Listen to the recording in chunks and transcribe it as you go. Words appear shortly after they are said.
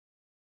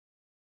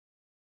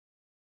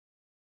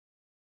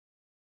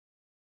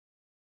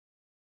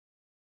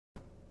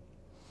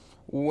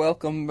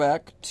Welcome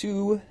back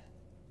to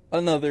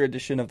another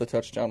edition of the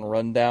Touchdown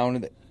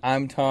Rundown.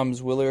 I'm Tom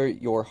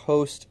Zwiller, your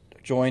host,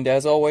 joined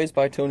as always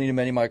by Tony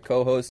Domeni, my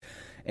co-host.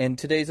 And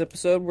today's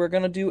episode, we're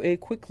going to do a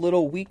quick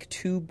little Week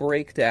 2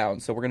 breakdown.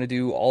 So we're going to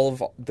do all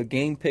of the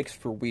game picks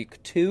for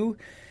Week 2,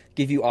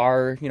 give you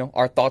our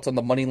thoughts on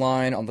the money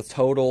line, on the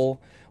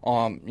total,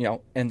 and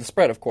the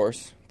spread, of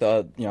course.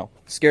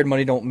 Scared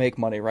money don't make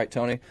money, right,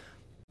 Tony?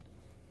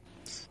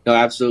 No,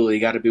 absolutely. You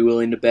got to be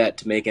willing to bet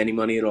to make any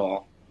money at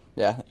all.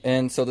 Yeah,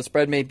 and so the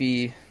spread may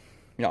be,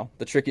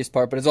 the trickiest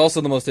part, but it's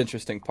also the most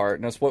interesting part,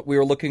 and it's what we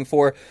were looking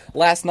for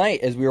last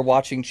night as we were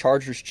watching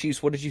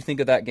Chargers-Chiefs. What did you think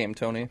of that game,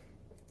 Tony?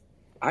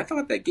 I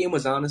thought that game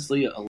was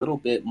honestly a little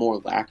bit more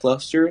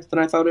lackluster than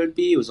I thought it would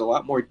be. It was a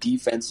lot more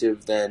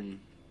defensive than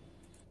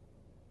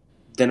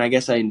I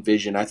guess I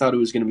envisioned. I thought it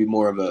was going to be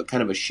more of a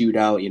kind of a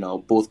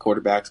shootout, both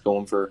quarterbacks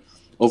going for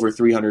over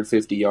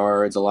 350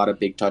 yards, a lot of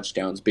big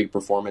touchdowns, big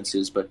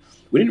performances, but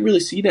we didn't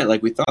really see that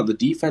like we thought. The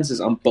defenses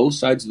on both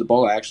sides of the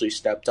ball actually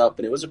stepped up,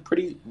 and it was a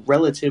pretty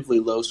relatively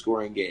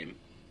low-scoring game.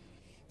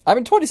 I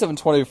mean,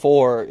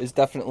 27-24 is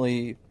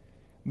definitely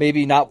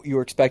maybe not what you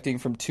were expecting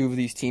from two of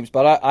these teams,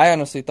 but I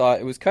honestly thought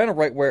it was kind of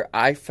right where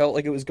I felt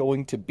like it was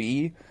going to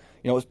be.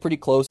 It was pretty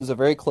close. It was a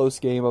very close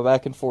game, a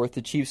back and forth.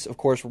 The Chiefs, of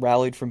course,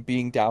 rallied from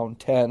being down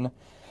 10.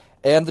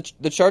 And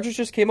the Chargers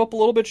just came up a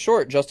little bit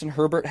short. Justin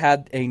Herbert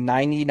had a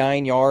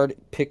 99-yard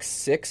pick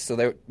six,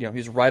 so he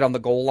was right on the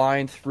goal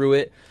line, threw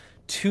it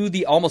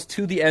almost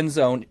to the end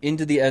zone,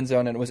 into the end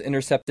zone, and it was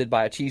intercepted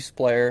by a Chiefs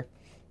player.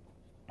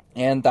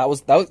 And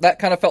that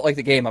kind of felt like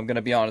the game, I'm going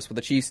to be honest. With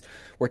the Chiefs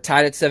were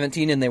tied at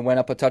 17 and they went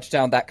up a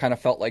touchdown, that kind of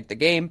felt like the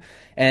game,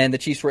 and the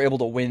Chiefs were able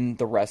to win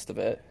the rest of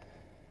it.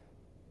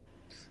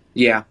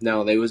 Yeah,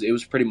 no, it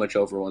was pretty much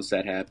over once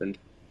that happened.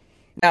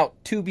 Now,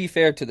 to be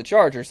fair to the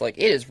Chargers, it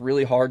is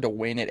really hard to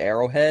win at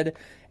Arrowhead,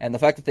 and the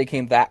fact that they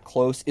came that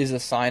close is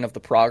a sign of the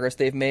progress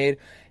they've made.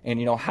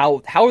 And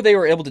how they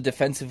were able to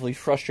defensively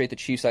frustrate the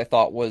Chiefs, I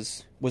thought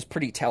was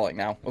pretty telling.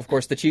 Now, of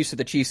course, the Chiefs are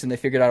the Chiefs, and they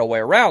figured out a way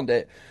around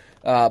it.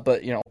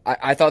 But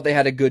I thought they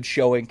had a good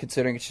showing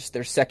considering it's just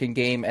their second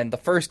game and the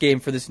first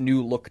game for this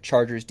new look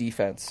Chargers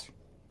defense.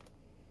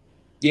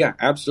 Yeah,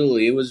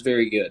 absolutely, it was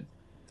very good,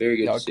 very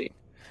good to see.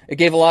 It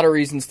gave a lot of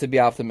reasons to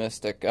be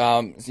optimistic.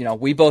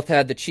 We both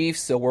had the Chiefs,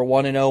 so we're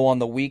 1-0 on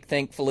the week,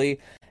 thankfully.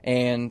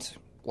 And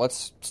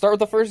let's start with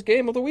the first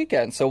game of the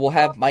weekend. So we'll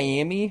have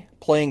Miami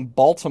playing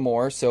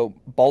Baltimore. So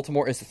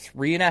Baltimore is a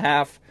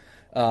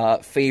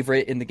 3.5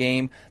 favorite in the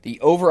game. The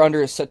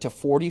over-under is set to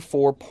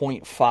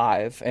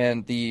 44.5,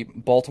 and the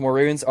Baltimore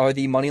Ravens are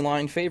the money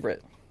line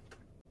favorite.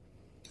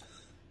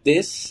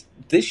 This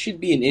should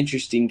be an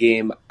interesting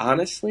game,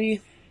 honestly.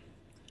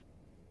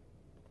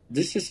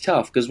 This is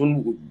tough because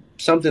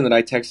something that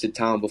I texted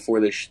Tom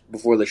before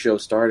the show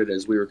started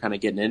as we were kind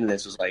of getting into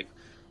this was like,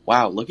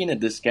 wow, looking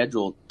at this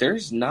schedule,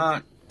 there's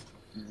not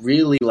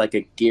really like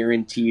a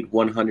guaranteed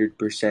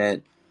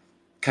 100%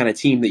 kind of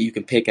team that you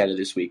can pick out of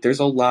this week. There's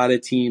a lot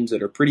of teams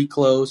that are pretty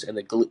close, and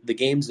the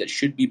games that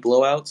should be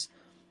blowouts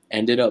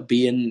ended up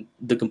being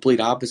the complete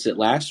opposite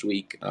last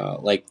week,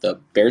 like the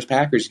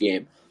Bears-Packers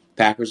game.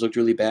 Packers looked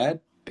really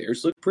bad.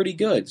 Bears looked pretty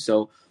good.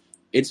 So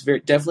it's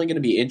definitely going to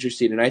be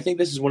interesting, and I think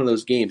this is one of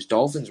those games,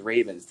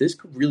 Dolphins-Ravens, this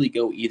could really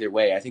go either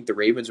way. I think the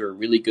Ravens are a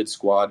really good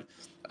squad.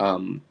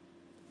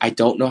 I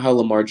don't know how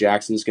Lamar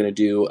Jackson is going to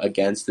do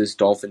against this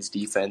Dolphins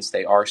defense.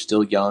 They are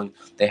still young.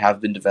 They have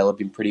been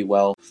developing pretty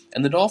well,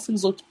 and the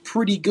Dolphins looked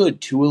pretty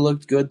good. Tua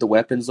looked good. The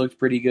weapons looked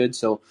pretty good,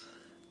 so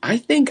I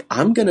think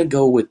I'm going to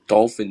go with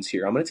Dolphins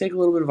here. I'm going to take a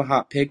little bit of a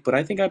hot pick, but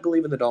I think I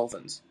believe in the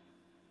Dolphins.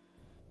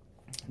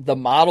 The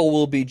model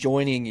will be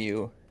joining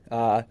you.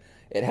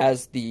 It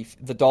has the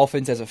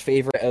Dolphins as a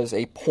favorite, as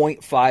a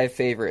 0.5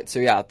 favorite. So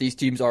yeah, these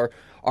teams are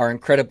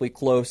incredibly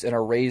close and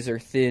are razor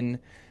thin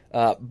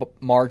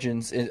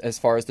margins as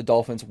far as the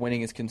Dolphins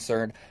winning is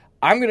concerned.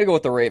 I'm going to go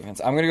with the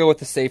Ravens. I'm going to go with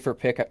the safer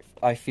pick,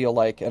 I feel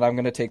like, and I'm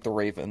going to take the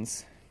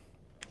Ravens.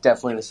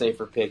 Definitely the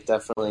safer pick.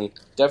 Definitely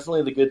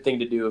the good thing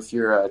to do if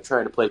you're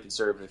trying to play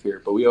conservative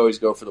here. But we always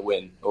go for the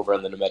win over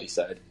on the Nemeti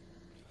side.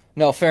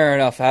 No, fair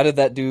enough. How did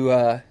that do?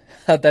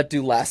 How'd that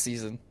do last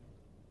season?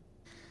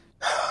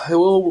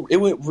 It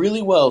went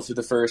really well through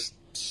the first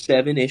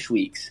 7-ish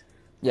weeks.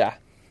 Yeah.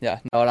 No,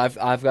 and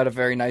I've got a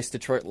very nice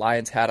Detroit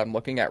Lions hat I'm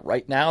looking at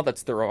right now.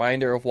 That's the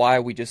reminder of why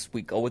we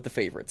go with the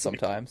favorites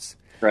sometimes.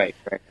 Right.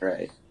 All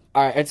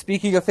right, and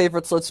speaking of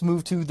favorites, let's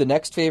move to the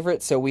next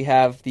favorite. So we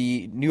have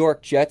the New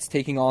York Jets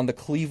taking on the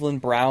Cleveland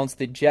Browns.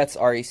 The Jets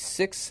are a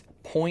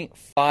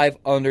 6.5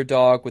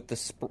 underdog with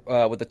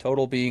the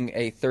total being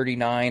a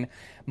 39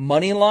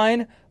 money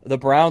line. The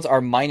Browns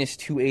are minus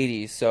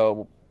 280.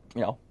 So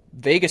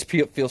Vegas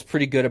feels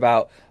pretty good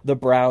about the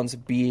Browns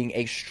being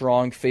a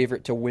strong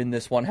favorite to win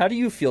this one. How do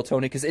you feel,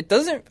 Tony? Because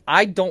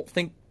I don't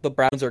think the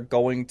Browns are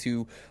going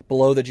to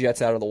blow the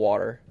Jets out of the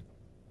water.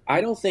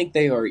 I don't think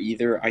they are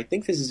either. I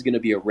think this is going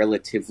to be a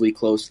relatively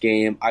close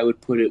game. I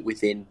would put it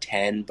within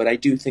 10, but I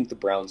do think the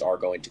Browns are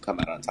going to come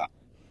out on top.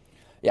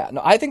 Yeah,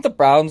 no, I think the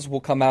Browns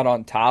will come out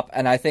on top,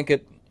 and I think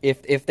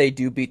if they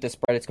do beat the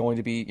spread, it's going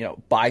to be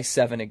by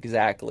 7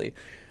 exactly.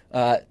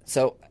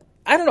 So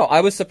I don't know.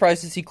 I was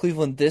surprised to see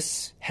Cleveland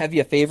this heavy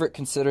a favorite,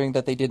 considering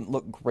that they didn't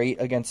look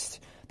great against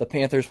the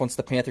Panthers once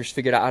the Panthers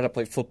figured out how to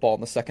play football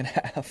in the second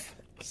half.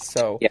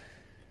 So Yeah.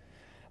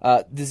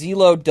 the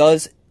Zelo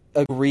does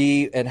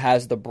agree and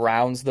has the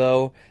Browns,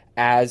 though,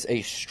 as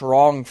a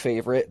strong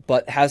favorite,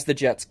 but has the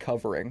Jets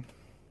covering.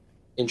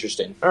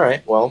 Interesting. All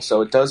right. Well,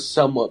 so it does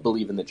somewhat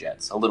believe in the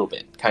Jets. A little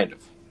bit, kind of.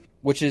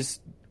 Which is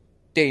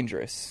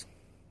dangerous.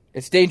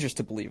 It's dangerous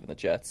to believe in the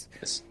Jets.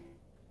 Yes.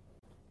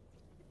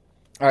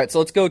 All right, so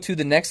let's go to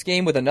the next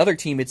game with another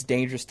team it's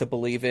dangerous to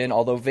believe in,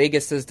 although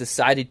Vegas has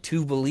decided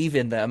to believe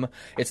in them.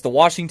 It's the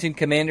Washington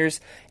Commanders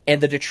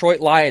and the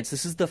Detroit Lions.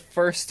 This is the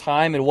first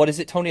time, and what is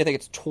it, Tony? I think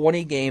it's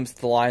 20 games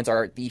the Lions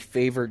are the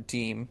favored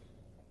team.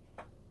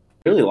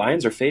 Really,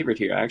 Lions are favored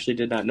here. I actually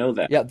did not know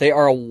that. Yeah, they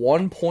are a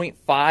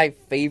 1.5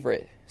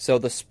 favorite. So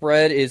the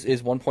spread is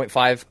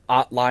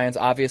 1.5 Lions.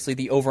 Obviously,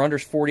 the over-under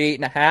is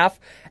 48.5,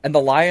 and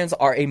the Lions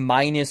are a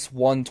minus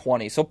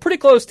 120. So pretty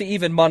close to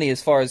even money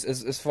as far as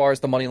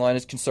the money line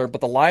is concerned.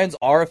 But the Lions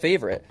are a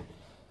favorite.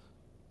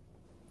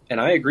 And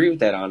I agree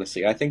with that,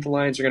 honestly. I think the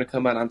Lions are going to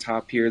come out on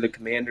top here. The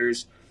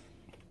Commanders,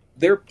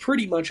 they're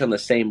pretty much on the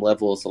same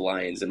level as the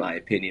Lions, in my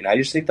opinion. I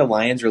just think the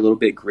Lions are a little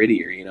bit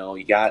grittier.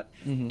 You got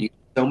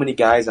so many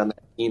guys on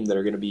that team that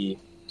are going to be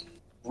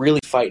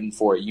really fighting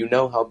for it. You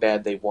know how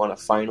bad they want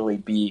to finally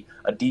be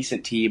a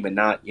decent team and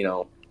not,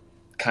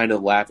 kind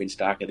of laughing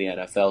stock of the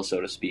NFL, so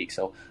to speak.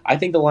 So I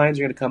think the Lions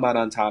are going to come out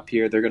on top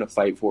here. They're going to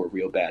fight for it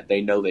real bad. They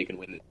know they can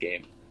win this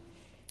game.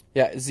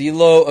 Yeah,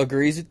 Zelo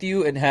agrees with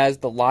you and has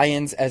the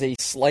Lions as a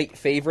slight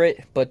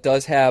favorite, but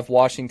does have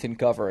Washington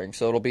covering.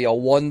 So it'll be a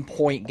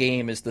 1-point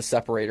game as the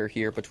separator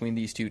here between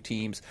these two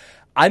teams.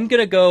 I'm going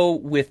to go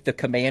with the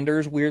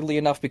Commanders, weirdly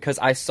enough, because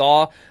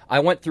I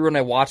went through and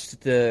I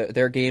watched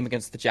their game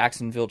against the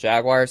Jacksonville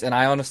Jaguars, and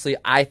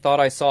I thought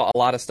I saw a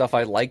lot of stuff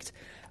I liked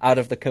out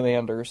of the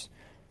Commanders.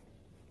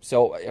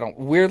 So,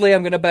 weirdly,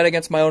 I'm going to bet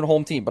against my own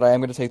home team, but I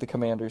am going to take the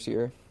Commanders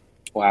here.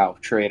 Wow,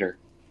 traitor.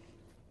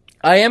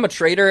 I am a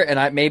traitor,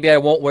 and maybe I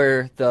won't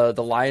wear the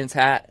Lions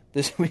hat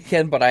this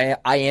weekend, but I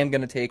am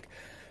going to take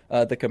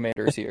the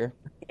Commanders here.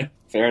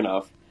 Fair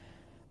enough.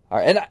 All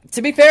right, and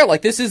to be fair,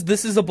 this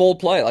is a bold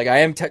play. I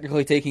am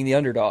technically taking the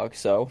underdog,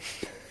 so.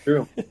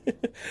 True.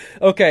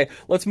 Okay,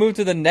 let's move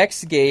to the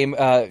next game.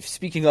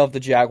 Speaking of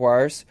the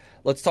Jaguars,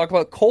 let's talk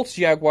about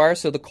Colts-Jaguars.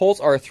 So the Colts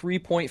are a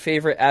 3-point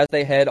favorite as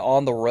they head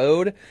on the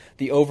road.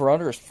 The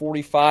over-under is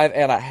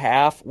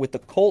 45.5, with the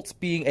Colts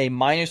being a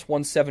minus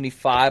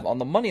 175 on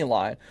the money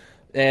line.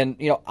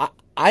 And,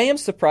 I am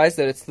surprised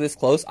that it's this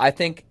close. I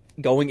think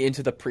going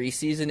into the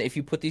preseason, if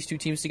you put these two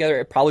teams together,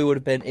 it probably would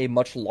have been a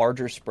much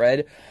larger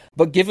spread.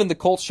 But given the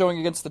Colts showing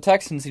against the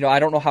Texans, I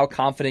don't know how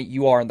confident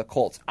you are in the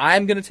Colts.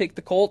 I'm going to take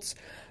the Colts.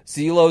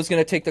 Zelo's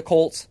going to take the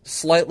Colts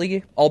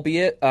slightly,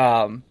 albeit.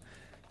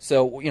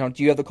 So,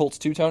 do you have the Colts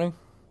too, Tony?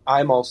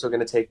 I'm also going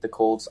to take the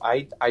Colts.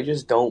 I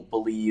just don't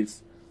believe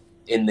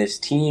in this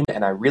team,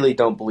 and I really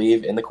don't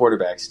believe in the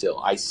quarterback still.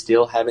 I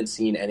still haven't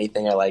seen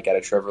anything I like out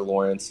of Trevor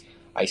Lawrence.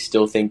 I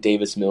still think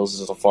Davis Mills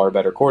is a far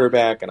better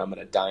quarterback, and I'm going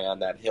to die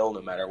on that hill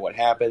no matter what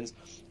happens.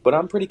 But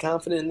I'm pretty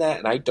confident in that,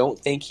 and I don't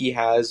think he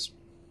has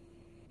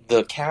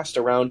the cast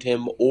around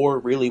him or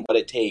really what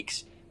it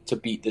takes to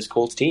beat this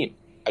Colts team.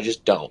 I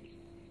just don't.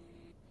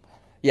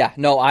 Yeah,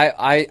 no,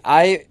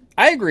 I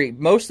agree,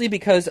 mostly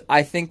because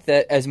I think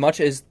that as much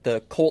as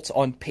the Colts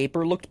on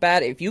paper looked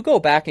bad, if you go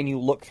back and you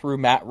look through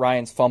Matt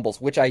Ryan's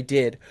fumbles, which I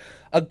did,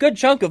 a good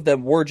chunk of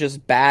them were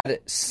just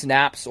bad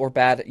snaps or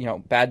bad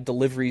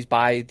deliveries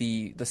by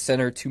the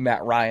center to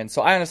Matt Ryan.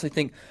 So I honestly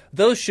think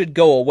those should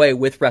go away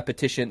with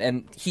repetition,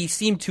 and he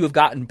seemed to have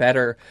gotten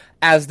better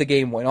as the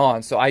game went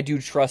on. So I do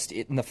trust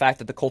in the fact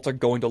that the Colts are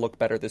going to look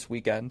better this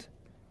weekend.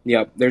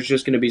 Yeah, there's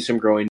just going to be some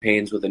growing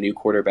pains with a new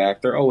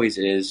quarterback. There always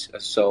is.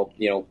 So,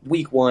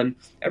 week one,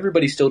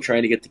 everybody's still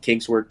trying to get the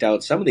kinks worked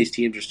out. Some of these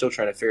teams are still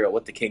trying to figure out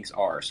what the kinks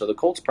are. So the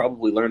Colts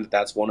probably learned that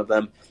that's one of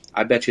them.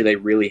 I bet you they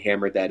really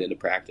hammered that into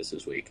practice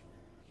this week.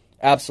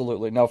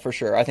 Absolutely. No, for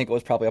sure. I think it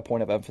was probably a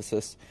point of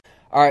emphasis.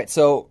 All right,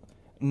 so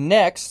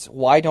next,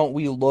 why don't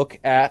we look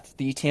at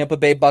the Tampa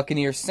Bay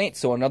Buccaneers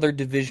Saints? So another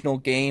divisional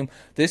game.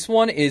 This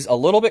one is a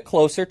little bit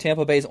closer.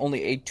 Tampa Bay is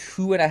only a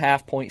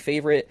 2.5-point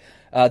favorite.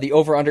 The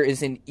over-under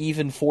is an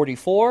even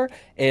 44,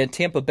 and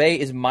Tampa Bay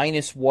is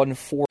minus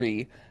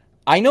 140.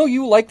 I know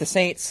you like the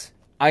Saints.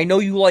 I know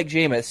you like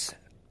Jameis.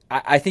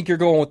 I think you're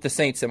going with the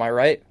Saints, am I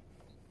right?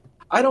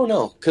 I don't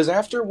know, because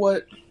after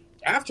what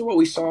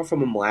we saw from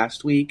them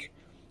last week,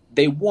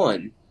 they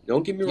won.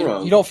 Don't get me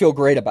wrong. You don't feel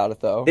great about it,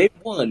 though. They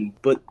won,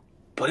 but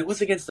it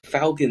was against the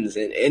Falcons,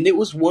 and it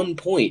was 1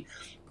 point.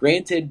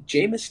 Granted,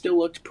 Jameis still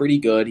looked pretty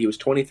good. He was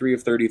 23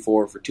 of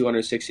 34 for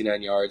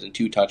 269 yards and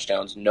 2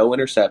 touchdowns, no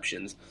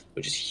interceptions,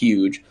 which is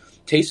huge.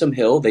 Taysom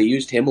Hill, they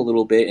used him a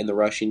little bit in the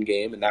rushing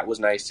game, and that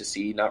was nice to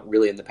see, not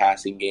really in the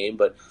passing game,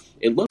 but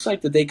it looks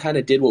like that they kind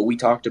of did what we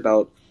talked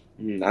about.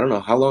 I don't know,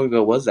 how long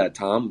ago was that,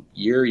 Tom?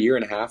 Year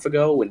and a half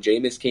ago when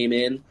Jameis came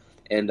in,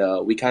 and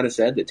we kind of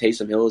said that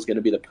Taysom Hill is going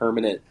to be the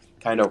permanent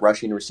kind of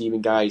rushing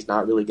receiving guy. He's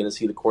not really going to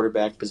see the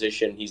quarterback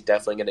position. He's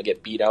definitely going to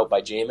get beat out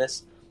by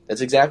Jameis. That's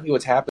exactly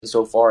what's happened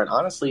so far, and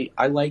honestly,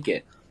 I like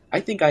it.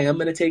 I think I am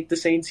going to take the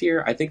Saints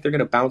here. I think they're going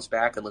to bounce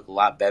back and look a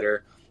lot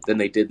better than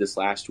they did this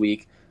last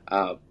week.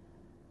 I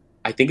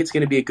think it's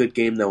going to be a good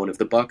game, though, and if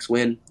the Bucks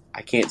win,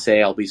 I can't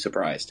say I'll be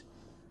surprised.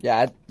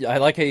 Yeah, I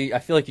like how I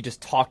feel like you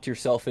just talked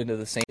yourself into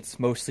the Saints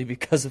mostly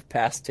because of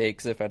past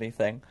takes, if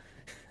anything.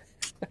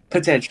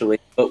 Potentially,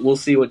 but we'll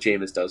see what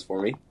Jameis does for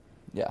me.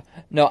 Yeah.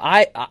 No,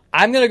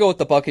 I'm going to go with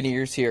the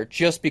Buccaneers here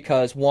just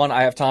because, one,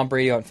 I have Tom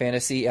Brady on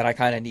fantasy, and I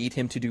kind of need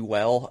him to do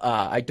well.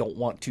 I don't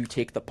want to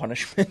take the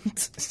punishment,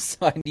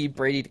 so I need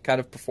Brady to kind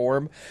of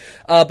perform.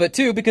 But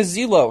two, because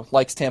Zelo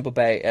likes Tampa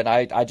Bay, and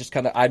I just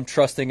I'm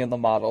trusting in the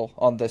model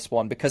on this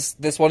one because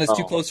this one is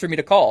too close for me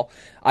to call.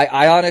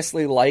 I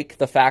honestly like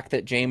the fact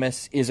that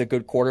Jameis is a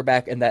good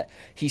quarterback and that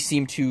he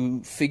seemed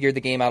to figure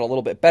the game out a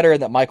little bit better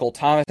and that Michael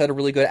Thomas had a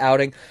really good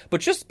outing. But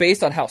just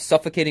based on how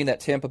suffocating that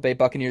Tampa Bay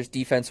Buccaneers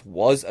defense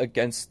was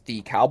against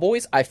the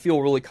Cowboys, I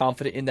feel really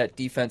confident in that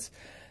defense.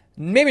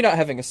 Maybe not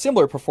having a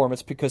similar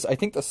performance because I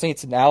think the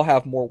Saints now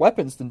have more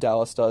weapons than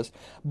Dallas does,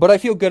 but I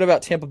feel good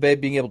about Tampa Bay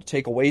being able to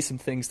take away some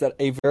things that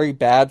a very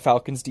bad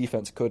Falcons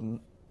defense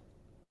couldn't.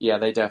 Yeah,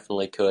 they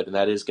definitely could, and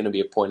that is going to be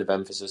a point of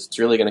emphasis. It's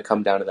really going to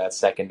come down to that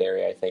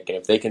secondary, I think, and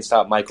if they can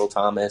stop Michael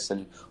Thomas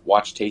and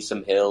watch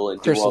Taysom Hill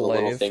and do all the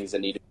little things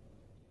that need to,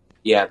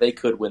 yeah, they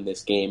could win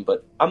this game,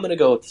 but I'm going to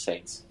go with the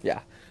Saints.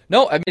 Yeah.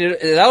 No, I mean,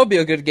 that would be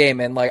a good game,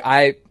 and like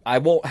I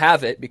won't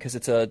have it because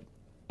it's a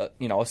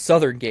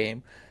Southern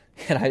game,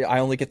 and I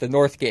only get the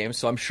North game,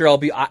 so I'm sure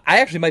I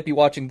actually might be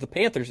watching the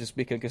Panthers this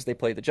weekend because they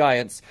play the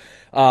Giants.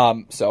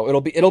 So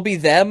it'll be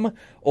them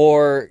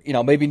or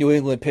maybe New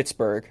England,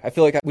 Pittsburgh. I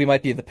feel like we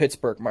might be in the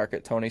Pittsburgh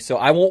market, Tony. So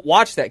I won't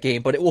watch that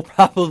game, but it will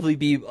probably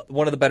be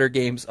one of the better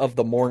games of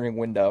the morning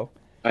window.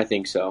 I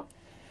think so.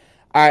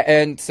 All right,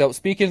 and so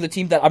speaking of the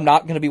team that I'm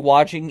not going to be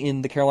watching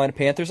in the Carolina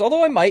Panthers,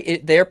 although I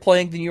might, they're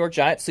playing the New York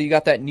Giants, so you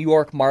got that New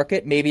York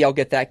market. Maybe I'll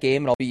get that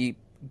game, and I'll be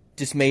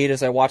dismayed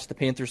as I watch the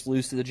Panthers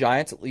lose to the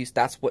Giants. At least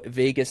that's what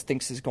Vegas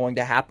thinks is going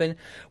to happen.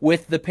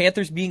 With the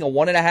Panthers being a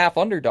 1.5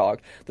 underdog,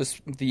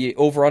 the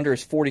over-under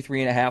is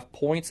 43.5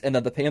 points, and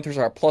then the Panthers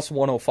are plus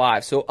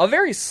 105. So a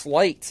very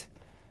slight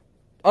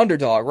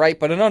underdog, right?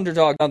 But an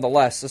underdog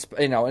nonetheless.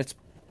 It's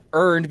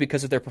earned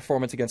because of their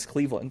performance against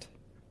Cleveland.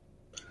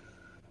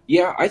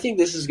 Yeah, I think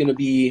this is going to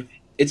be.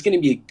 It's going to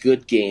be a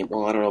good game.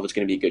 Well, I don't know if it's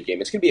going to be a good game.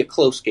 It's going to be a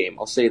close game.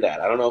 I'll say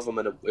that. I don't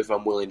know if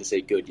I'm willing to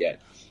say good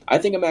yet. I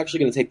think I'm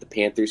actually going to take the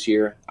Panthers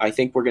here. I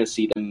think we're going to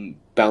see them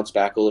bounce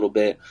back a little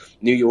bit.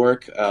 New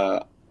York.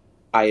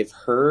 I've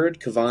heard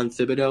Kayvon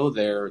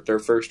Thibodeau, their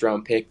first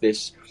round pick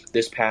this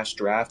past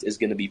draft, is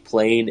going to be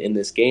playing in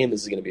this game.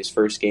 This is going to be his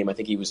first game. I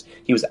think he was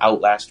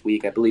out last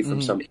week, I believe,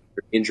 from some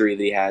injury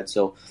that he had.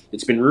 So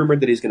it's been rumored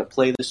that he's going to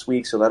play this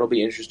week. So that'll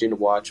be interesting to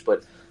watch.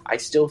 But I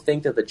still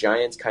think that the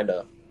Giants kind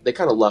of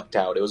lucked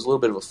out. It was a little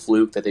bit of a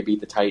fluke that they beat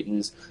the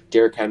Titans.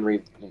 Derrick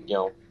Henry,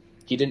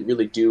 he didn't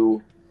really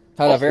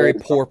had a very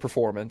poor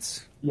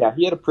performance. Yeah,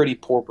 he had a pretty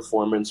poor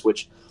performance,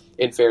 which,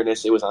 in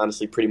fairness, it was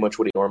honestly pretty much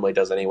what he normally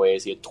does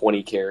anyways. He had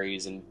 20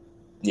 carries and,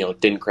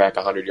 didn't crack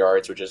 100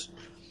 yards, which is,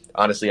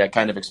 honestly, I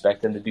kind of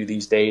expect him to do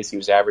these days. He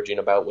was averaging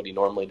about what he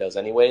normally does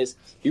anyways.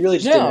 He really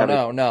just didn't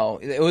have No.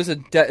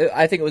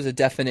 I think it was a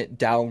definite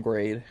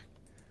downgrade.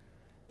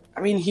 I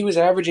mean, he was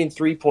averaging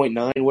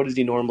 3.9. What did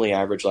he normally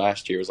average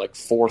last year? It was like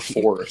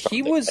 4.4 or something.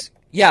 He was,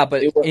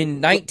 but in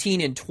 19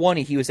 and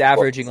 20, he was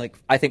averaging,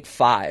 I think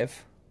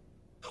 5.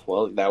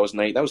 Well, that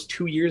was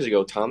 2 years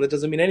ago, Tom. That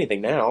doesn't mean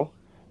anything now.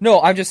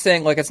 No, I'm just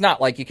saying, it's not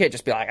like you can't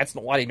just be like, that's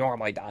what he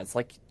normally does.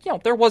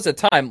 There was a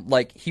time,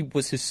 he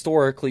was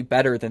historically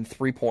better than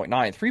 3.9.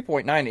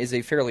 3.9 is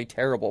a fairly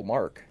terrible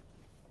mark.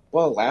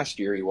 Well, last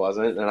year he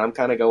wasn't, and I'm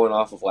kind of going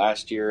off of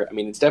last year. I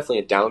mean, it's definitely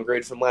a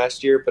downgrade from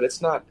last year, but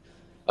it's not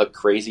a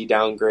crazy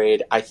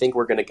downgrade. I think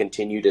we're going to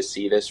continue to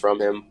see this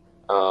from him.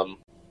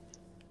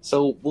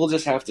 So we'll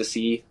just have to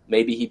see.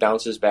 Maybe he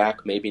bounces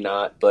back, maybe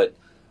not, but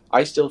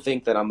I still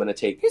think that I'm going to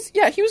take...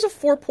 He was a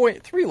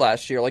 4.3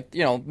 last year.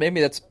 Maybe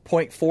that's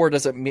 0.4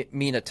 doesn't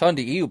mean a ton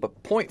to you,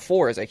 but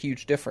 0.4 is a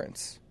huge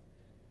difference.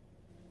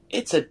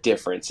 It's a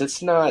difference.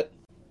 It's not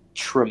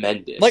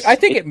tremendous. I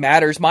think it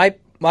matters. My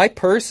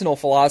personal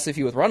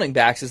philosophy with running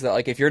backs is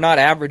that, if you're not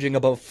averaging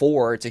above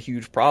 4, it's a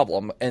huge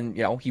problem. And,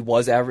 he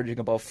was averaging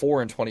above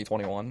 4 in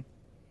 2021.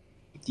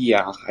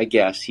 Yeah, I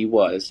guess he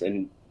was.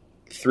 And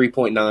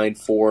 3.9,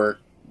 4,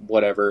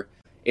 whatever.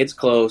 It's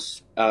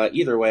close.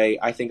 Either way,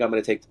 I think I'm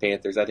going to take the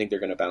Panthers. I think they're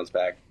going to bounce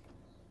back.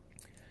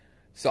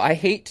 So I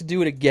hate to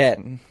do it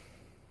again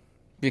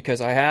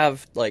because I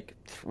have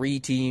 3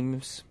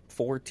 teams,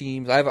 4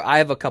 teams. I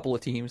have a couple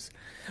of teams,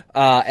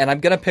 and I'm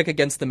going to pick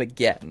against them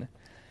again.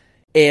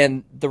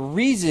 And the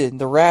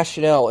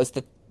rationale is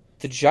that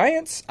the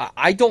Giants,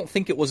 I don't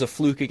think it was a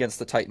fluke against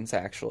the Titans,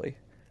 actually.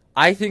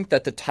 I think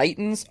that the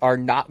Titans are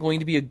not going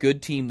to be a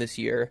good team this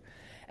year,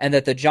 and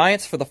that the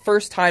Giants, for the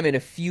first time in a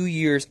few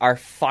years, are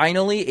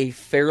finally a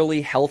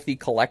fairly healthy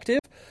collective.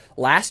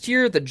 Last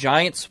year, the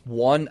Giants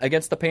won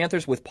against the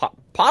Panthers with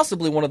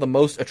possibly one of the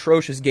most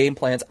atrocious game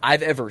plans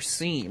I've ever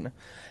seen.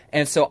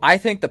 And so I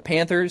think the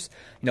Panthers,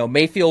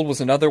 Mayfield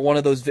was another one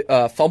of those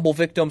fumble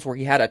victims where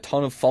he had a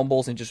ton of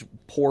fumbles and just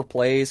poor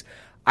plays.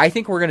 I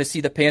think we're going to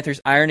see the Panthers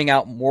ironing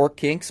out more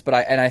kinks, but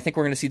I think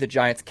we're going to see the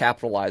Giants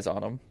capitalize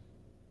on them.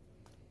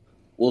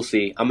 We'll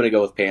see. I'm going to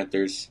go with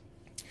Panthers.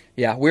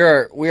 Yeah,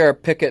 we're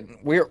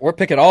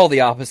picking all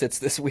the opposites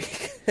this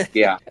week.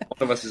 Yeah, one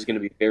of us is going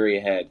to be very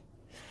ahead.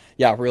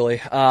 Yeah,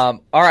 really.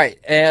 All right,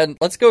 and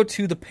let's go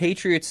to the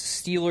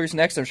Patriots-Steelers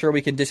next. I'm sure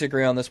we can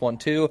disagree on this one,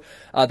 too.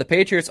 The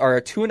Patriots are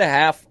a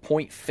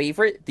 2.5-point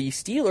favorite. The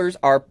Steelers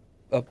are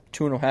a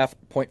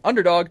 2.5-point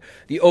underdog.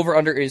 The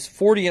over-under is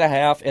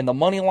 40.5, and the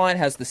money line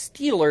has the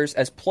Steelers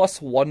as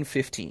plus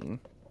 115.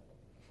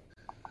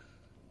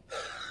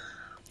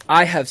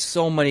 I have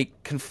so many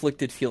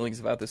conflicted feelings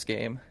about this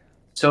game.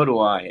 So do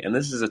I, and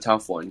this is a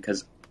tough one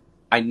because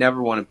I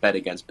never want to bet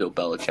against Bill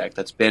Belichick.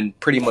 That's been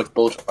pretty much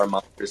both of our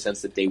mantras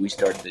since the day we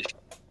started this show.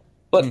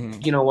 But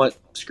you know what?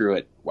 Screw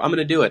it. I'm going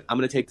to do it. I'm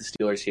going to take the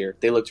Steelers here.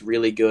 They looked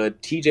really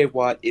good. TJ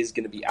Watt is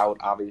going to be out,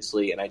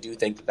 obviously, and I do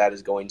think that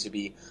is going to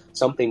be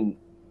something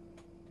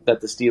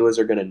that the Steelers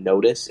are going to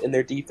notice in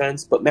their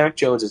defense. But Mac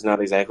Jones is not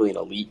exactly an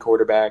elite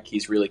quarterback.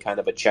 He's really kind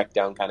of a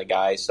check-down kind of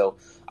guy, so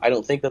I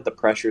don't think that the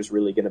pressure is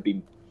really going to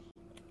be...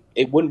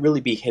 It wouldn't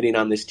really be hitting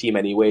on this team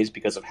anyways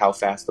because of how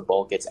fast the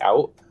ball gets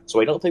out. So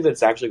I don't think that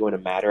it's actually going to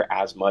matter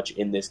as much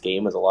in this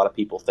game as a lot of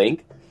people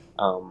think.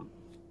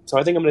 So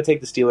I think I'm going to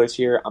take the Steelers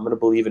here. I'm going to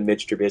believe in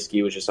Mitch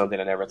Trubisky, which is something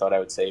I never thought I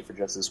would say for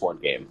just this one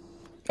game.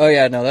 Oh,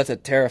 yeah, no, that's a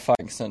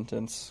terrifying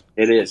sentence.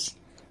 It is.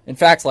 In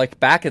fact, like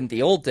back in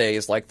the old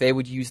days, like they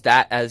would use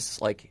that as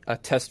like a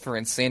test for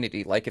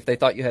insanity. Like if they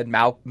thought you had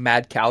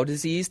mad cow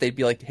disease, they'd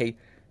be like, hey,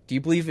 do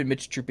you believe in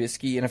Mitch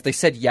Trubisky? And if they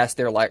said yes,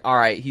 they're like, all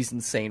right, he's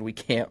insane. We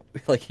can't,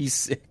 like, he's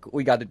sick.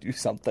 We got to do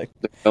something.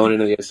 They're going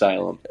into the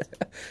asylum.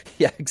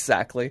 Yeah,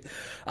 exactly.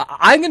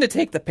 I'm going to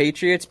take the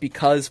Patriots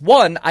because,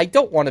 one, I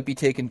don't want to be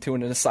taken to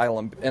an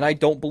asylum, and I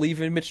don't believe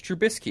in Mitch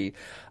Trubisky.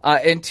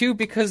 And two,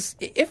 because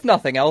if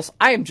nothing else,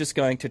 I am just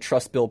going to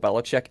trust Bill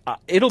Belichick.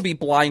 It'll be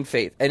blind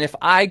faith. And if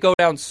I go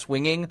down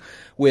swinging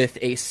with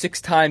a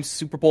 6-time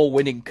Super Bowl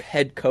winning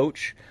head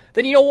coach,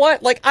 then you know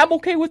what? Like, I'm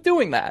okay with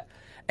doing that.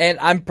 And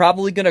I'm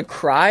probably going to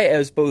cry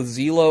as both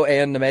Zelo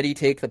and Nemedi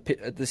take the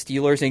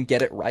Steelers and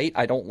get it right.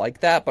 I don't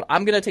like that, but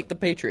I'm going to take the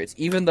Patriots,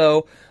 even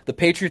though the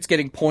Patriots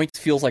getting points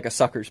feels like a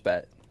sucker's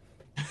bet.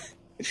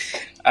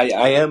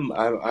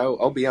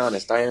 I'll be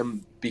honest, I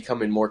am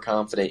becoming more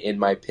confident in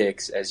my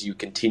picks as you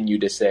continue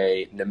to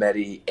say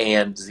Nemedi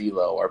and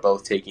Zelo are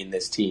both taking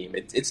this team.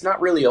 It's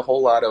not really a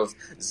whole lot of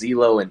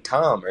Zelo and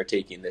Tom are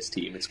taking this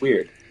team. It's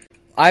weird.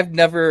 I've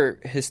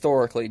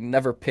historically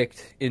never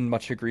picked in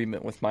much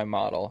agreement with my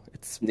model.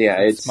 It's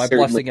my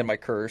blessing and my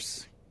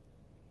curse.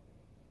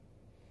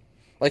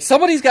 Like,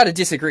 somebody's got to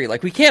disagree.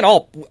 Like,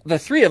 the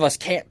three of us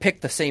can't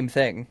pick the same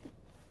thing.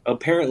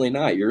 Apparently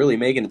not. You're really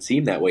making it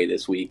seem that way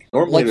this week.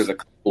 Normally there's a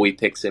couple we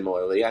pick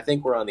similarly. I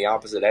think we're on the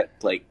opposite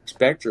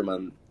spectrum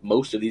on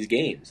most of these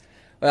games.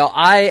 Well,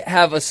 I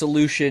have a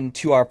solution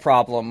to our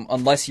problem,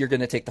 unless you're going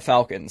to take the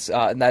Falcons,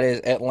 and that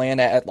is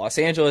Atlanta at Los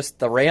Angeles.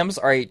 The Rams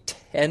are a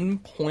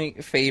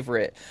 10-point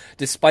favorite,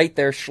 despite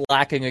their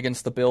shellacking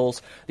against the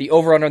Bills. The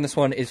over-under on this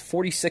one is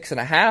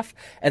 46.5,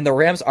 and the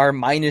Rams are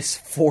minus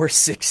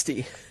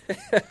 460.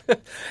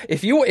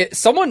 There's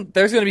going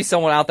to be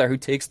someone out there who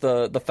takes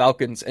the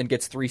Falcons and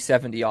gets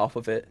 370 off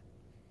of it.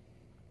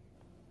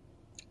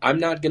 I'm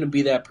not going to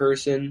be that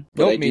person.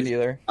 Nope, me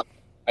neither.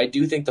 I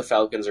do think the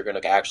Falcons are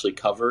going to actually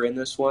cover in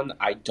this one.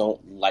 I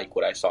don't like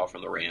what I saw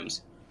from the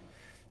Rams.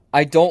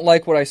 I don't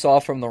like what I saw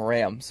from the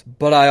Rams,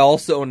 but I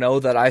also know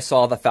that I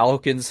saw the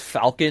Falcons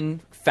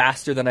falcon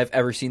faster than I've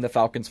ever seen the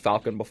Falcons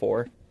falcon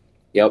before.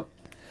 Yep.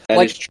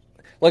 That is true.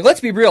 Like,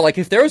 let's be real. Like,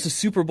 if there was a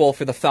Super Bowl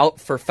for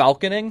for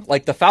falconing,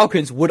 like, the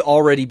Falcons would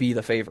already be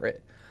the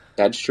favorite.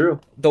 That's true.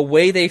 The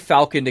way they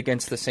falconed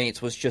against the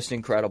Saints was just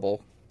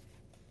incredible.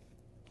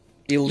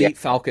 Elite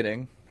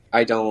falconing.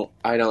 I don't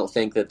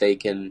think that they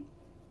can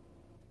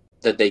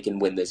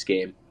win this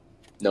game.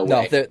 No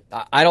way.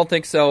 I don't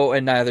think so,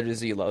 and neither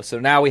does Zelo. So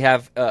now we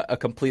have a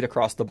complete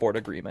across-the-board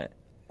agreement.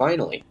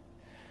 Finally.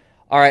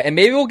 All right, and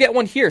maybe we'll get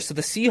one here. So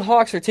the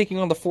Seahawks are taking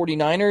on the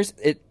 49ers.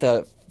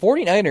 The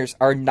 49ers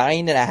are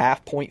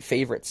 9.5-point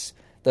favorites.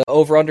 The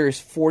over-under is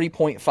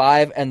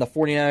 40.5, and the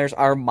 49ers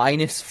are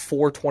minus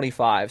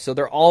 425. So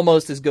they're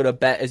almost as good a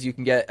bet as you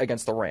can get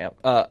against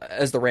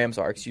as the Rams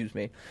are, excuse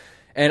me.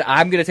 And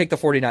I'm going to take the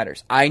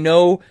 49ers. I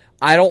know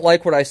I don't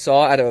like what I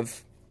saw out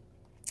of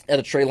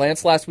Trey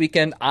Lance last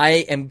weekend.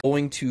 I am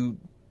going to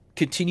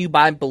continue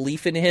my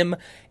belief in him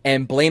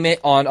and blame it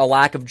on a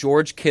lack of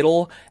George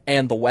Kittle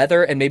and the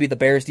weather and maybe the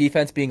Bears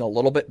defense being a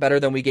little bit better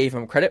than we gave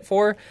him credit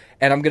for.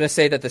 And I'm going to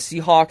say that the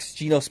Seahawks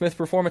Geno Smith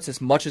performance, as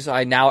much as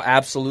I now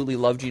absolutely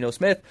love Geno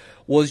Smith,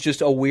 was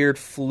just a weird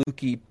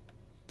fluky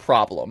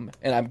problem.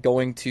 And I'm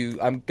going to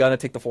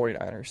take the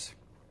 49ers.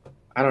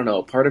 I don't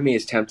know. Part of me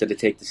is tempted to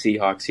take the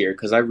Seahawks here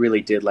because I really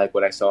did like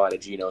what I saw out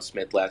of Geno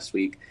Smith last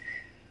week.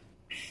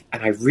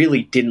 And I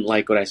really didn't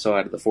like what I saw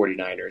out of the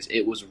 49ers.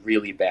 It was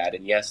really bad.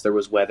 And yes, there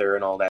was weather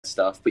and all that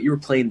stuff, but you were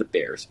playing the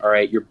Bears, all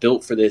right? You're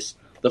built for this.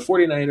 The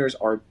 49ers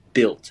are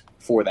built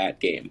for that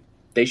game.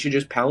 They should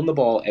just pound the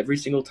ball every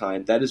single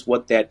time. That is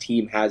what that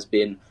team has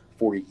been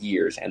for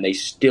years, and they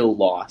still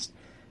lost.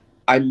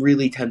 I'm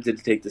really tempted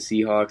to take the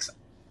Seahawks.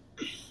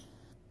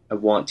 I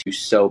want to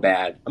so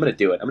bad. I'm going to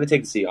do it. I'm going to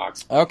take the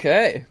Seahawks.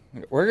 Okay,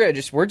 we're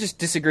just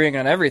disagreeing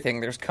on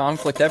everything. There's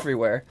conflict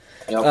everywhere.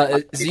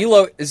 Yep.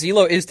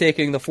 Zelo is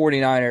taking the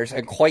 49ers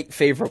and quite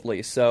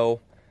favorably, so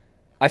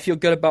I feel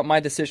good about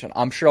my decision.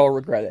 I'm sure I'll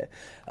regret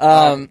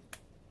it.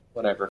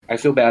 Whatever. I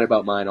feel bad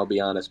about mine, I'll be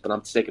honest, but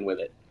I'm sticking with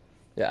it.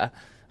 Yeah,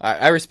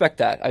 I respect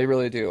that. I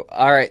really do.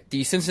 All right,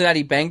 the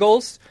Cincinnati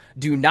Bengals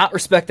do not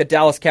respect the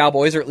Dallas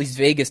Cowboys, or at least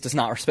Vegas does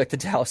not respect the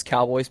Dallas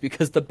Cowboys,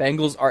 because the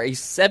Bengals are a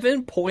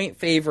 7-point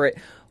favorite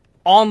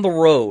on the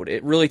road.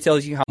 It really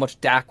tells you how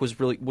much Dak was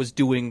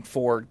doing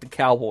for the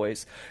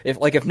Cowboys.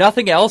 If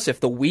nothing else,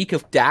 if the week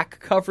of Dak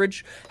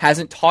coverage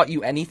hasn't taught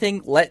you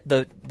anything, let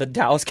the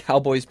Dallas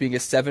Cowboys, being a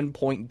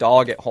 7-point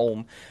dog at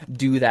home,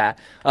 do that.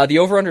 The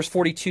over-under is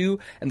 42,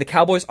 and the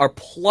Cowboys are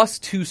plus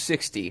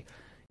 260.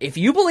 If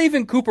you believe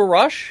in Cooper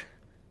Rush,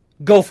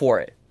 go for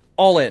it.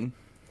 All in.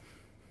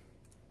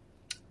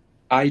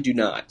 I do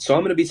not. So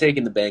I'm going to be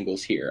taking the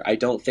Bengals here. I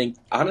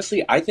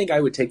think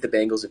I would take the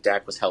Bengals if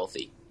Dak was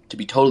healthy. To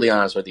be totally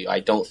honest with you, I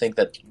don't think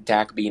that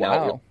Dak being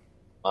out is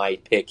my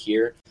pick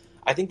here.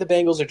 I think the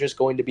Bengals are just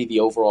going to be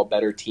the overall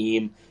better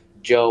team.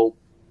 Joe,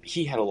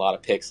 he had a lot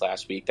of picks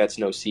last week. That's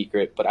no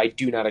secret. But I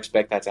do not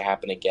expect that to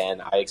happen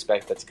again. I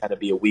expect that to kind of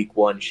be a week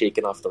one,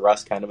 shaking off the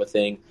rust kind of a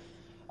thing.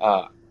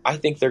 I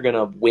think they're going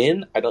to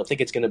win. I don't think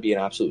it's going to be an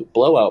absolute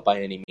blowout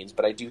by any means,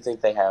 but I do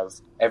think they have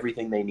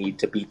everything they need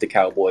to beat the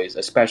Cowboys,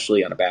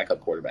 especially on a backup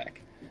quarterback.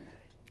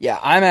 Yeah,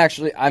 I'm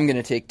going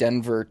to take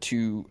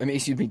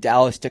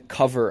Dallas to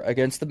cover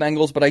against the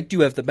Bengals, but I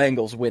do have the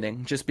Bengals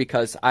winning just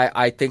because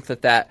I think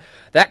that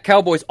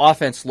Cowboys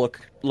offense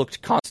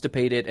looked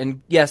constipated.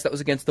 And yes, that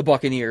was against the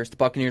Buccaneers. The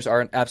Buccaneers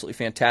are an absolutely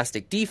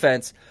fantastic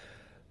defense,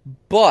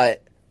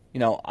 but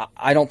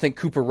I don't think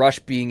Cooper Rush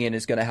being in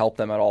is going to help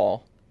them at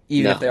all.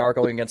 Even if they are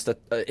going against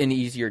an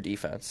easier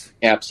defense.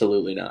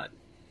 Absolutely not.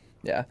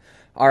 Yeah.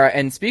 All right,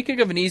 and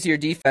speaking of an easier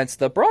defense,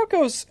 the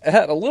Broncos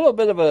had a little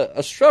bit of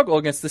a struggle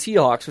against the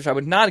Seahawks, which I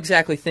would not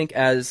exactly think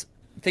of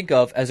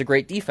as a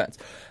great defense.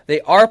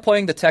 They are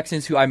playing the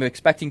Texans, who I'm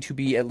expecting to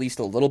be at least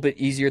a little bit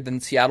easier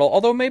than Seattle,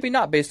 although maybe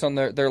not based on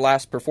their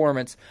last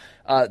performance.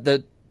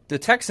 The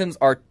Texans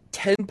are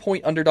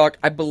 10-point underdog.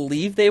 I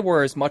believe they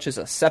were as much as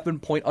a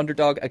 7-point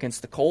underdog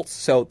against the Colts.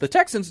 So the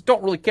Texans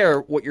don't really care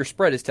what your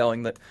spread is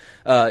telling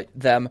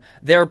them.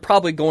 They're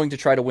probably going to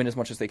try to win as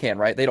much as they can,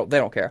 right? They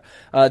don't care.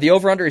 The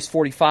over-under is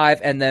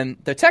 45, and then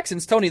the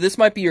Texans, Tony, this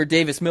might be your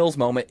Davis Mills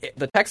moment.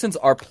 The Texans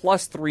are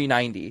plus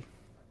 390.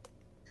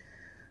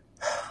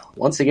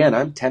 Once again,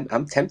 I'm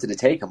tempted to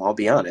take them, I'll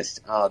be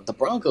honest. The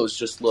Broncos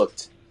just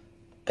looked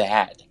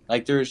bad.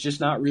 Like, there's just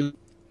not really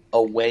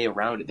a way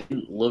around it. They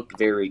didn't look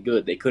very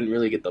good. They couldn't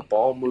really get the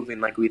ball moving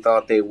like we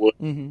thought they would.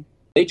 Mm-hmm.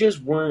 They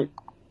just weren't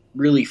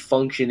really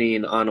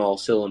functioning on all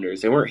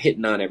cylinders. They weren't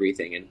hitting on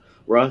everything. And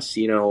Russ,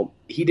 he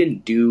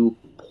didn't do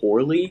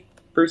poorly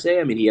per se.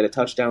 I mean, he had a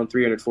touchdown,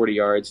 340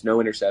 yards, no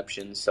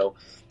interceptions. So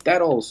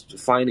that all's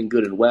fine and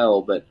good and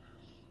well. But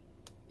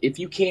if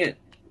you can't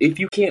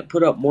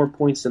put up more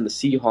points than the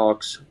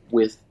Seahawks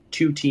with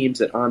two teams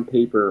that on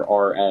paper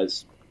are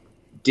as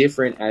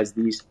different as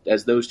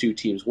those two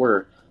teams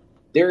were,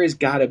 there has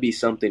got to be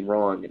something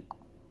wrong.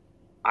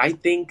 I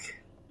think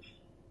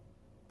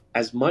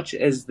as much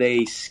as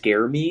they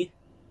scare me,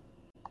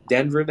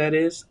 Denver that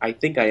is, I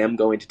think I am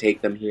going to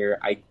take them here.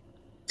 I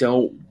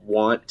don't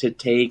want to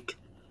take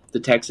the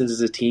Texans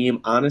as a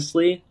team,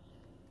 honestly.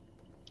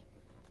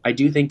 I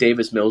do think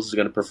Davis Mills is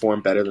going to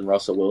perform better than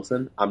Russell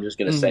Wilson. I'm just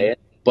going to say it.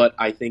 But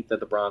I think that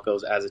the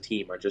Broncos as a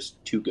team are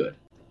just too good.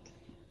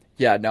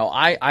 Yeah, no,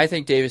 I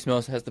think Davis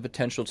Mills has the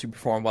potential to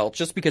perform well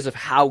just because of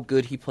how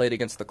good he played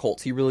against the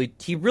Colts. He really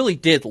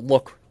did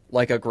look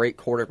like a great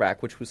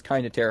quarterback, which was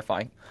kind of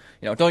terrifying.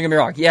 Don't get me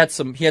wrong, he had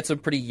some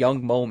pretty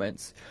young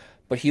moments,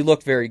 but he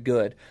looked very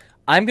good.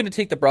 I'm going to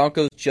take the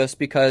Broncos just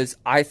because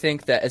I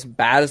think that as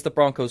bad as the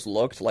Broncos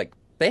looked, like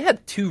they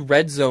had 2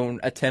 red zone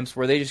attempts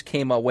where they just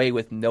came away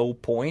with no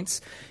points.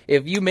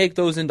 If you make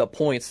those into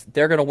points,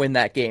 they're going to win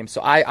that game.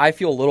 So I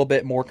feel a little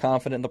bit more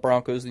confident in the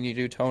Broncos than you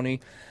do, Tony.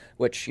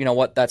 Which, you know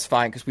what, that's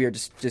fine because we are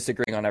just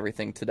disagreeing on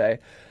everything today.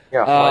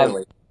 Yeah,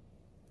 finally.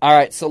 All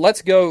right, so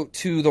let's go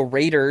to the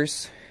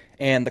Raiders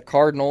and the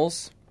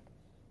Cardinals.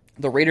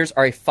 The Raiders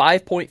are a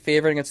 5-point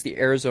favorite against the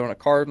Arizona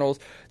Cardinals.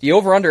 The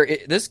over-under,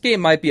 this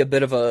game might be a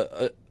bit of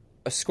a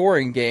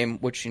scoring game,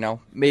 which,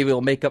 maybe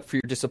will make up for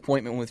your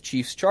disappointment with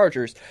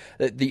Chiefs-Chargers.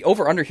 The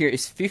over-under here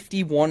is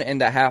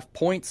 51.5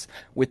 points,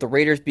 with the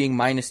Raiders being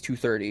minus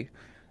 230.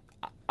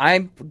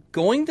 I'm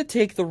going to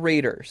take the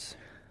Raiders,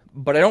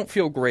 but I don't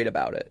feel great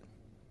about it.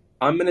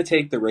 I'm going to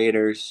take the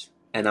Raiders,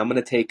 and I'm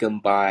going to take them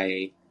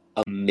by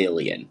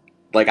 1,000,000.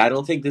 Like, I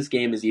don't think this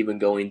game is even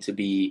going to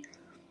be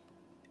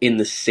in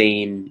the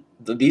same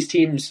these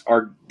teams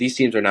are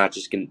not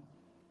just going.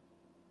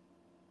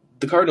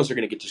 The Cardinals are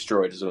going to get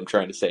destroyed, is what I'm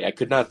trying to say. I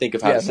could not think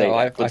of how to say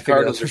that. But I the figured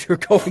Cardinals that's what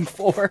you're going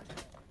for.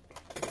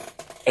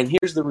 And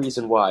here's the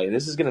reason why, and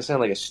this is going to sound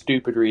like a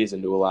stupid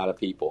reason to a lot of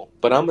people,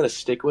 but I'm going to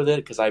stick with it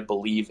because I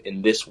believe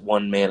in this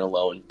one man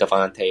alone,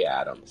 Davante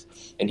Adams.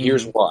 And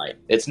here's why.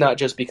 It's not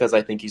just because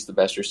I think he's the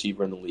best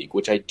receiver in the league,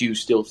 which I do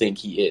still think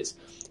he is.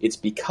 It's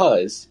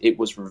because it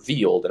was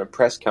revealed in a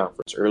press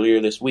conference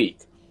earlier this week.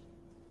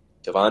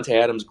 Davante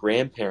Adams'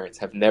 grandparents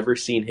have never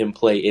seen him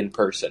play in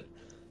person.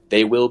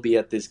 They will be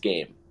at this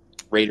game.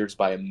 Raiders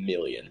by 1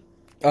 million.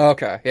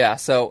 Okay, yeah.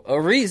 So a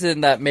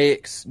reason that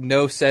makes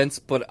no sense,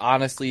 but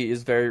honestly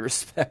is very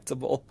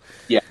respectable.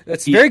 Yeah,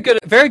 that's very good.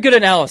 Very good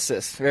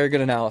analysis. Very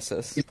good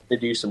analysis. He's going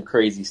to do some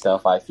crazy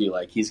stuff. I feel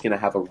like he's going to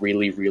have a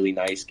really, really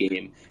nice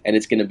game, and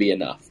it's going to be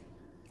enough.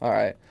 All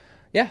right.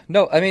 Yeah.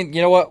 No. I mean,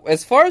 you know what?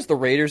 As far as the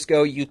Raiders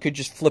go, you could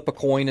just flip a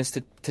coin as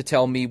to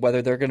tell me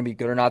whether they're going to be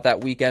good or not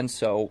that weekend.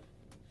 So,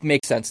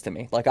 makes sense to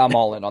me. Like I'm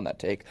all in on that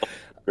take.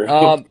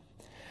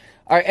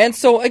 All right, and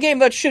so a game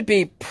that should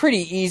be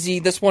pretty easy.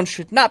 This one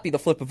should not be the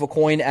flip of a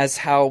coin as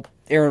how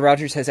Aaron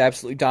Rodgers has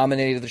absolutely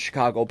dominated the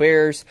Chicago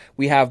Bears.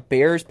 We have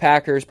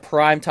Bears-Packers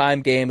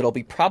primetime game. It'll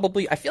be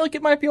probably, I feel like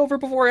it might be over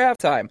before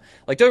halftime.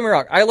 Like, don't get me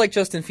wrong, I like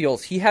Justin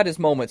Fields. He had his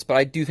moments, but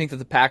I do think that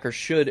the Packers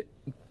should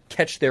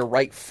catch their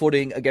right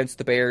footing against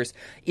the Bears,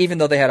 even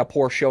though they had a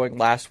poor showing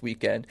last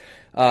weekend.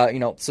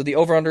 So the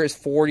over-under is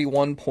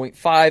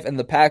 41.5, and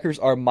the Packers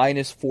are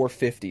minus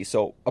 450,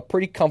 so a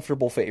pretty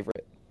comfortable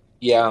favorite.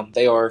 Yeah,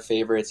 they are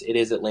favorites. It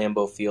is at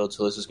Lambeau Field,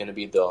 so this is going to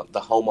be the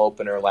home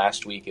opener.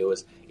 Last week it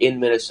was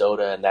in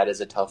Minnesota, and that is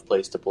a tough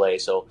place to play.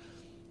 So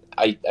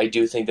I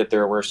do think that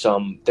there are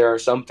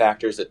some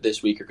factors that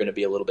this week are going to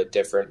be a little bit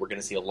different. We're going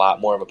to see a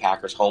lot more of a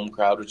Packers home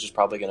crowd, which is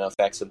probably going to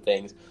affect some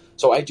things.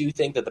 So I do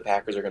think that the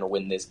Packers are going to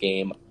win this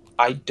game.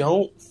 I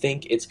don't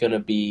think it's going to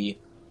be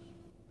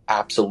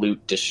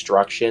absolute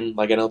destruction.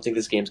 Like, I don't think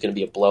this game's going to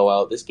be a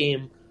blowout. This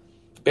game,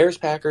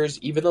 Bears-Packers,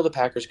 even though the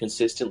Packers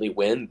consistently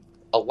win,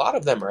 a lot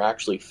of them are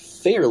actually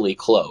fairly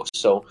close.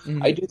 So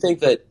I do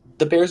think that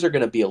the Bears are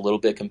going to be a little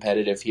bit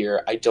competitive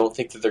here. I don't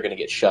think that they're going to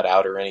get shut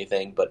out or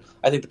anything, but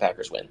I think the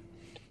Packers win.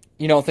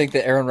 You don't think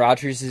that Aaron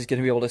Rodgers is going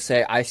to be able to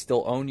say, I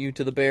still own you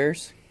to the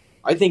Bears?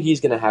 I think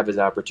he's going to have his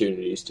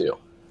opportunities too.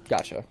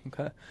 Gotcha.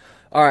 Okay.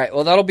 All right.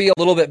 Well, that'll be a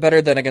little bit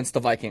better than against the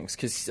Vikings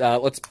because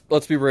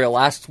let's be real.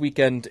 Last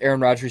weekend,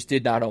 Aaron Rodgers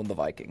did not own the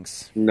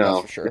Vikings. No,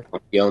 that's for sure.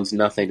 He owns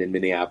nothing in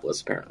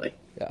Minneapolis, apparently.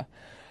 Yeah.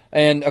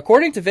 And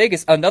according to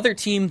Vegas, another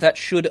team that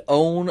should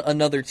own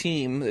another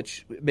team,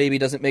 which maybe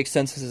doesn't make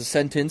sense as a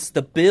sentence,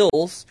 the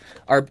Bills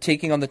are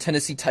taking on the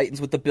Tennessee Titans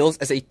with the Bills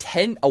as a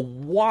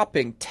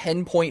whopping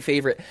 10-point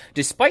favorite,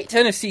 despite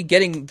Tennessee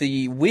getting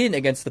the win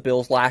against the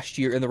Bills last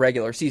year in the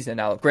regular season.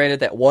 Now,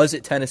 granted, that was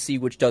at Tennessee,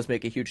 which does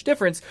make a huge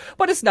difference,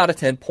 but it's not a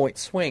 10-point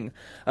swing.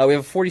 We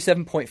have a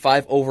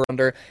 47.5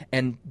 over-under,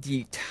 and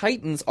the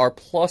Titans are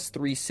plus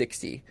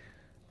 360.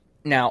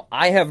 Now,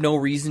 I have no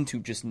reason to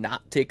just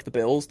not take the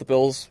Bills. The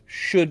Bills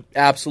should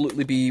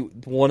absolutely be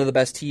one of the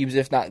best teams,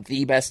 if not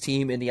the best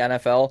team in the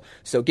NFL.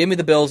 So give me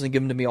the Bills and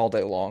give them to me all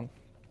day long.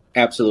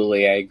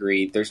 Absolutely, I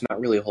agree. There's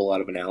not really a whole lot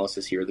of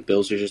analysis here. The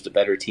Bills are just a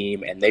better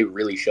team, and they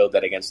really showed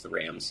that against the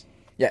Rams.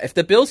 Yeah, if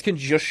the Bills can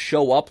just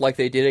show up like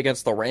they did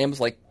against the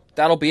Rams, like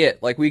that'll be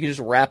it. Like we can just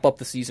wrap up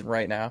the season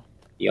right now.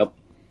 Yep.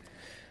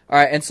 All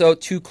right, and so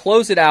to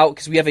close it out,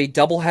 because we have a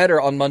doubleheader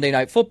on Monday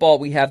Night Football,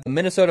 we have the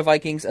Minnesota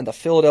Vikings and the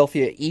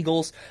Philadelphia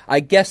Eagles. I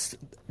guess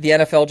the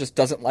NFL just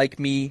doesn't like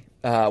me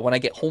when I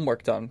get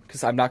homework done,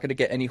 because I'm not going to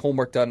get any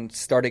homework done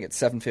starting at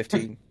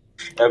 7:15.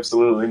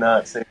 Absolutely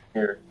not. Same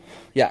here.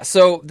 Yeah,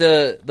 so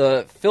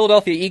the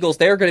Philadelphia Eagles,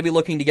 they're going to be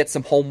looking to get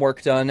some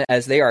homework done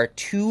as they are a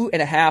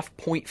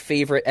 2.5-point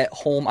favorite at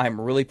home. I'm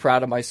really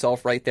proud of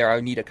myself right there. I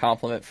need a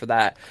compliment for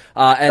that.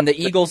 And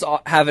the Eagles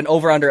have an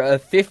over-under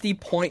of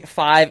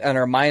 50.5 and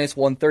are minus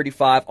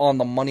 135 on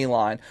the money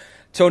line.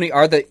 Tony,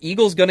 are the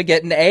Eagles going to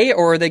get an A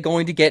or are they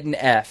going to get an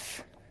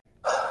F?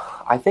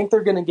 I think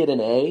they're going to get an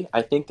A.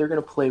 I think they're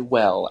going to play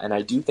well, and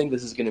I do think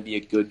this is going to be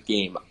a good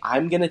game.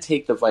 I'm going to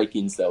take the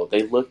Vikings, though.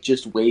 They look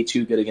just way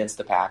too good against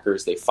the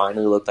Packers. They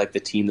finally look like the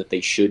team that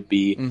they should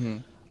be. Mm-hmm.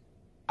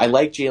 I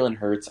like Jalen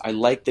Hurts. I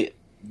like the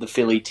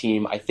Philly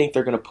team. I think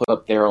they're going to put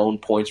up their own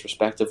points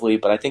respectively,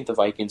 but I think the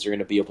Vikings are going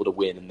to be able to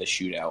win in this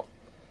shootout.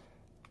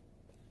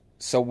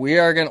 So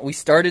we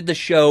started the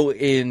show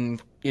in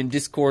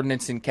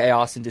discordance and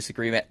chaos and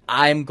disagreement.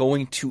 I'm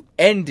going to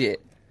end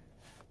it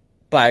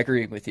by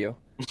agreeing with you.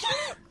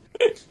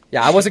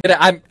 Yeah, I wasn't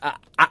gonna.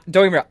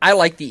 Don't get me wrong. I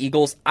like the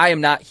Eagles. I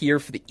am not here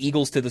for the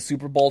Eagles to the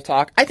Super Bowl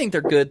talk. I think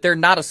they're good. They're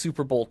not a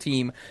Super Bowl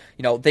team.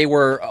 You know, they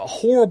were a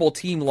horrible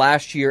team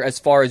last year as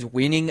far as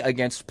winning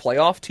against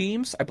playoff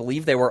teams. I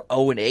believe they were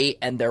 0-8,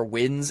 and their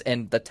wins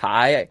and the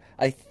tie.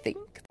 I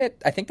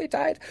think they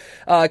tied.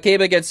 Came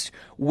against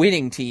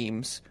winning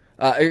teams.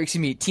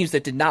 Teams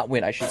that did not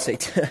win, I should say.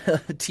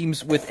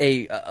 Teams with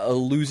a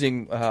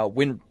losing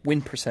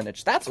win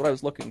percentage. That's what I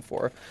was looking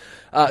for.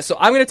 So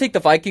I'm going to take the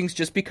Vikings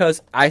just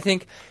because I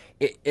think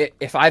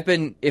if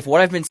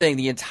what I've been saying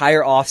the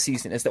entire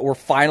offseason is that we're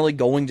finally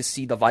going to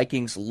see the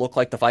Vikings look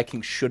like the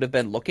Vikings should have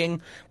been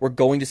looking, we're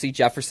going to see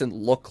Jefferson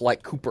look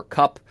like Cooper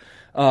Kupp,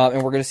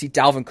 and we're going to see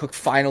Dalvin Cook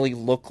finally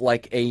look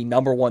like a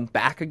number one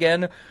back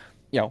again.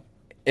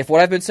 If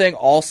what I've been saying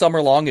all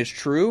summer long is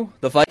true,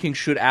 the Vikings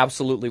should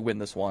absolutely win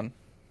this one.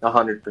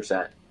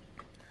 100%.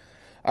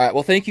 All right,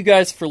 well, thank you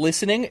guys for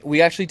listening.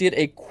 We actually did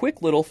a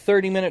quick little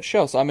 30-minute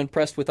show, so I'm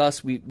impressed with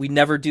us. We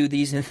never do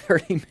these in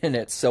 30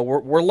 minutes, so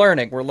we're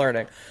learning. We're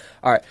learning.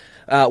 All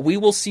right, we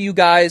will see you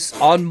guys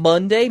on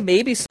Monday,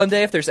 maybe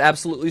Sunday if there's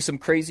absolutely some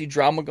crazy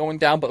drama going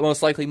down, but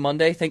most likely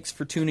Monday. Thanks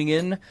for tuning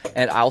in,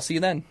 and I'll see you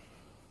then.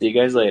 See you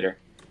guys later.